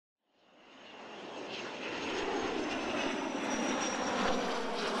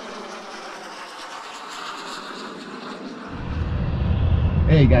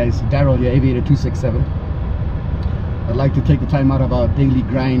Hey guys, Daryl here, Aviator 267. I'd like to take the time out of our daily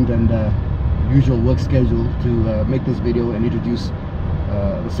grind and usual work schedule to make this video and introduce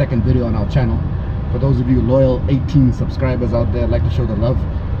the second video on our channel. For those of you loyal 18 subscribers out there, I'd like to show the love.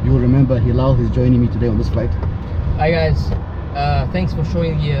 You will remember Hilal is joining me today on this flight. Hi guys, thanks for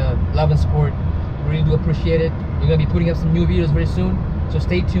showing the love and support. Really do appreciate it. We're going to be putting up some new videos very soon, so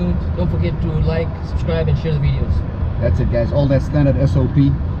stay tuned. Don't forget to like, subscribe and share the videos. That's it guys, all that standard SOP.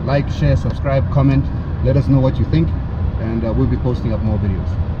 Like, share, subscribe, comment, let us know what you think, and we'll be posting up more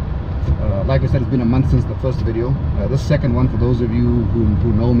videos. Like I said, it's been a month since the first video. This second one, for those of you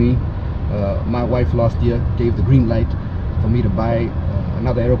who know me, my wife last year gave the green light for me to buy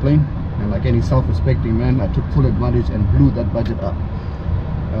another aeroplane, and like any self-respecting man, I took full advantage and blew that budget up.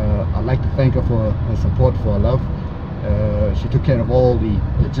 I'd like to thank her for her support, for her love. She took care of all the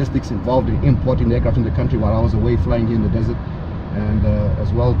logistics involved in importing the aircraft in the country while I was away flying here in the desert, and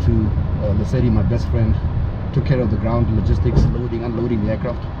as well to Lesedi, my best friend, took care of the ground logistics, loading, unloading the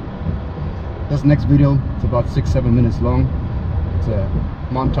aircraft. This next video, it's about 6-7 minutes long. It's a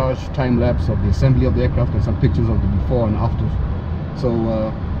montage, time-lapse of the assembly of the aircraft and some pictures of the before and after.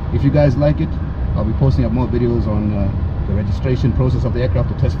 So if you guys like it, I'll be posting up more videos on the registration process of the aircraft,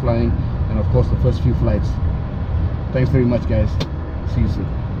 the test flying, and of course the first few flights. Thanks very much guys, see you soon.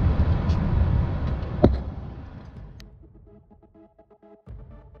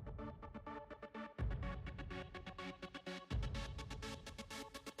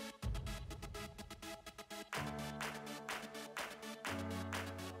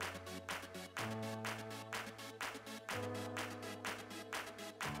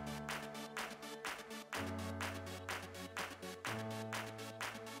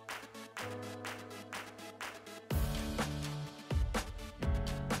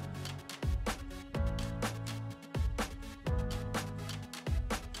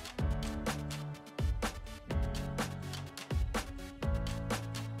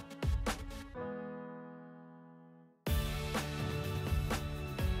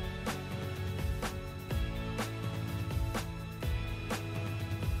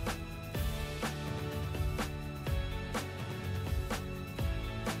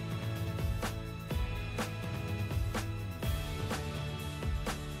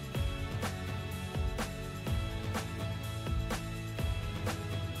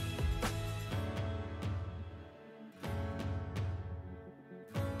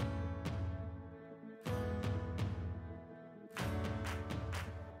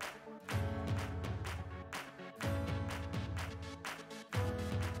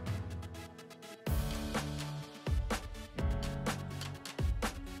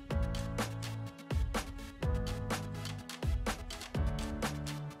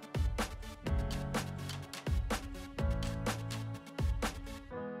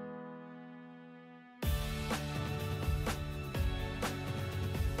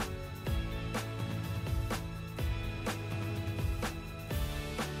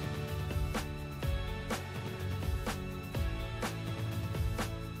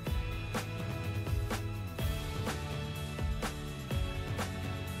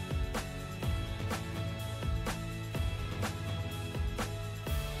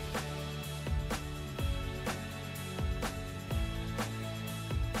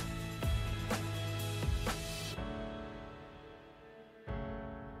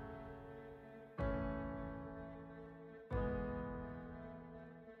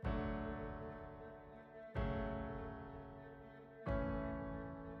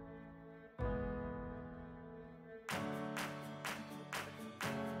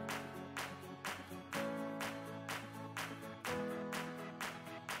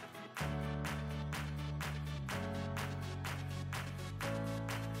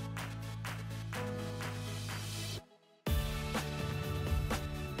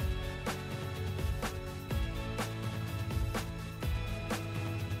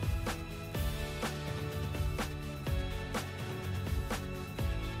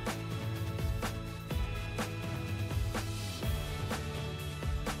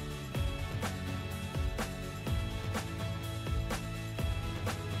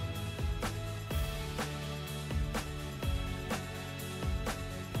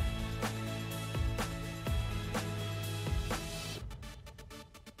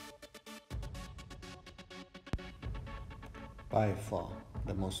 By far,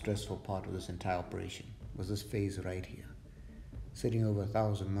 the most stressful part of this entire operation was this phase right here. Sitting over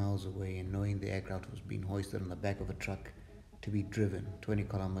 1,000 miles away and knowing the aircraft was being hoisted on the back of a truck to be driven 20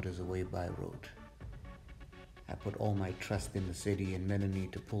 kilometers away by road. I put all my trust in the city and Melanie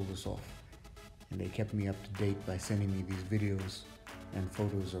to pull this off, and they kept me up to date by sending me these videos, and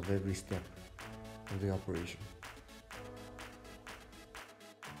photos of every step of the operation.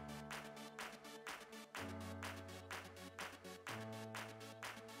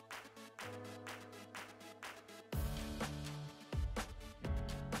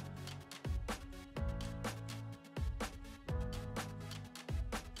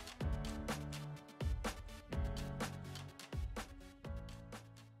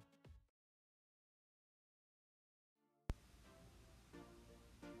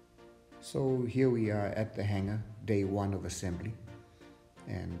 So here we are at the hangar, day one of assembly,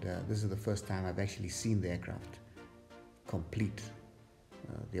 and this is the first time I've actually seen the aircraft complete.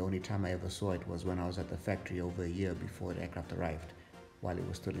 The only time I ever saw it was when I was at the factory over a year before the aircraft arrived, while it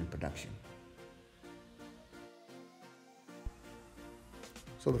was still in production.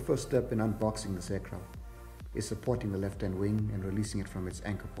 So the first step in unboxing this aircraft is supporting the left-hand wing and releasing it from its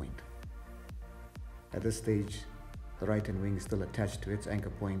anchor point. At this stage, the right-hand wing is still attached to its anchor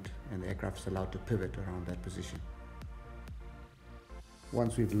point and the aircraft is allowed to pivot around that position.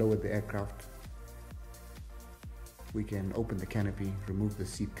 Once we've lowered the aircraft, we can open the canopy, remove the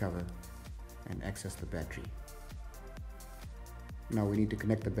seat cover and access the battery. Now we need to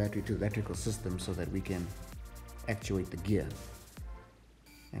connect the battery to the electrical system so that we can actuate the gear.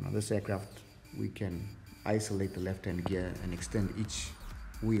 And on this aircraft we can isolate the left-hand gear and extend each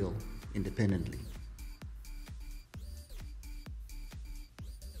wheel independently.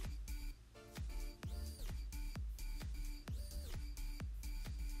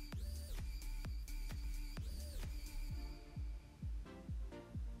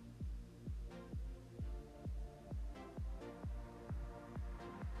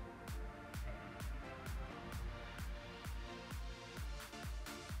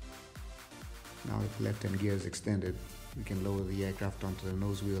 Now if the left-hand gear is extended, we can lower the aircraft onto the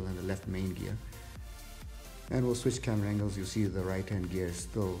nose wheel and the left main gear. And we'll switch camera angles. You'll see the right-hand gear is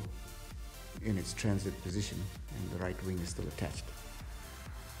still in its transit position and the right wing is still attached.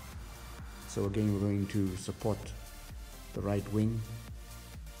 So again, we're going to support the right wing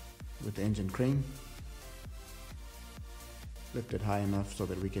with the engine crane. Lift it high enough so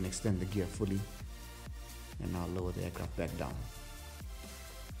that we can extend the gear fully, and now lower the aircraft back down.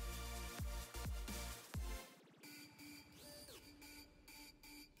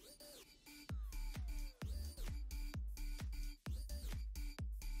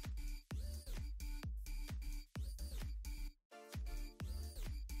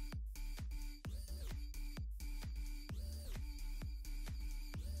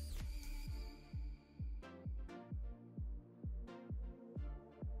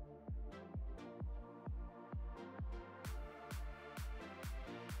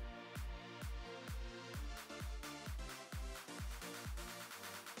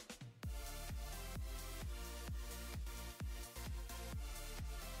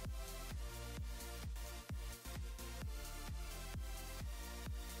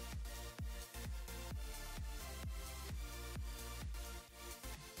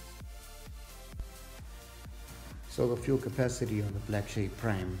 So the fuel capacity on the BlackShape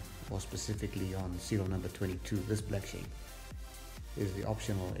Prime, or specifically on serial number 22, this BlackShape, is the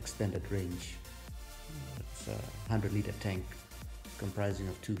optional extended range. It's a 100-liter tank comprising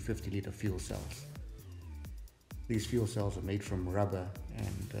of two 50-liter fuel cells. These fuel cells are made from rubber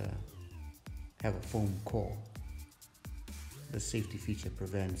and have a foam core. This safety feature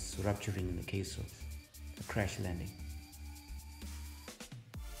prevents rupturing in the case of a crash landing.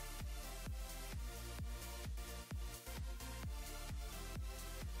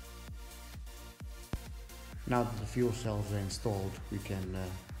 Now that the fuel cells are installed, we can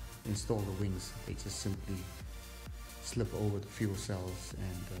install the wings. They just simply slip over the fuel cells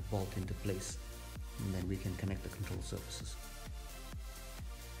and bolt into place, and then we can connect the control surfaces.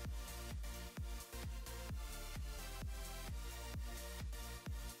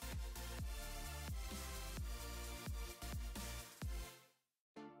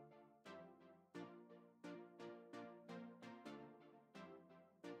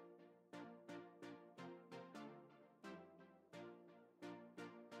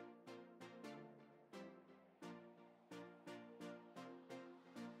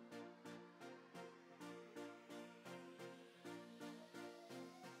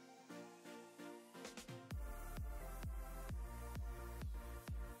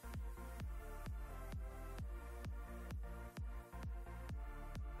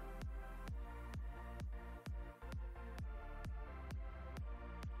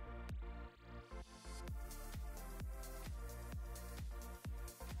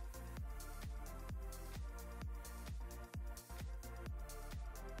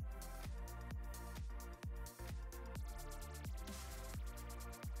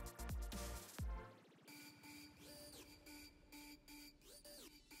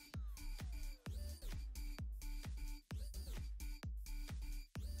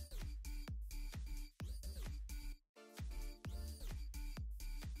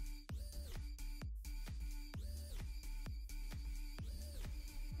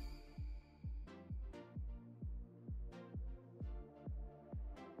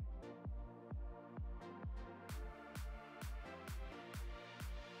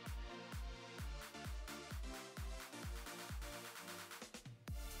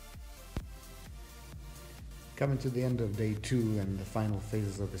 Coming to the end of day 2 and the final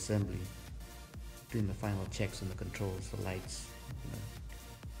phases of assembly, doing the final checks on the controls, the lights,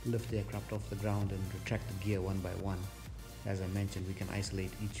 lift the aircraft off the ground and retract the gear one by one. As I mentioned, we can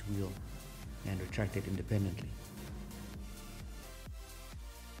isolate each wheel and retract it independently.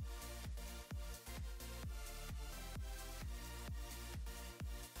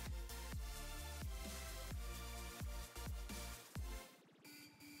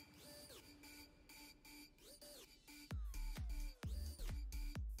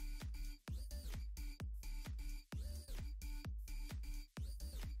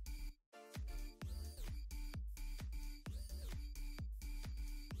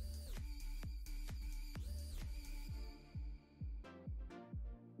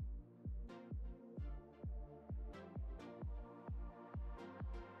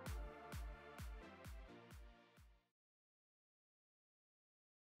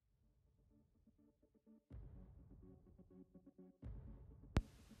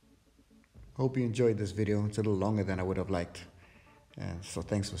 Hope you enjoyed this video. It's a little longer than I would have liked, so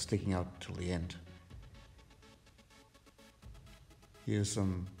thanks for sticking out till the end. Here's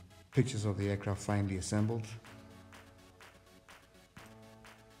some pictures of the aircraft finally assembled.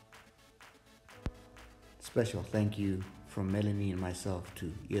 Special thank you from Melanie and myself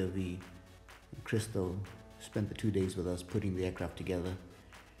to Irvi and Christo, who spent the 2 days with us putting the aircraft together.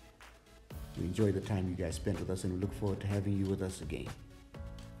 We enjoyed the time you guys spent with us and we look forward to having you with us again.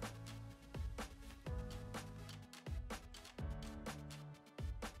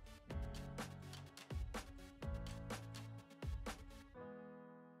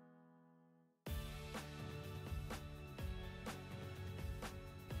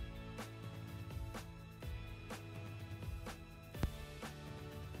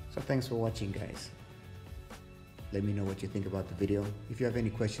 So thanks for watching, guys. Let me know what you think about the video. If you have any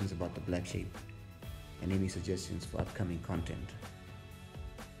questions about the BlackShape and any suggestions for upcoming content.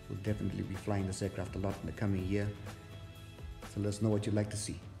 We'll definitely be flying this aircraft a lot in the coming year, so let us know what you'd like to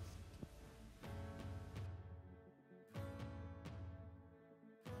see.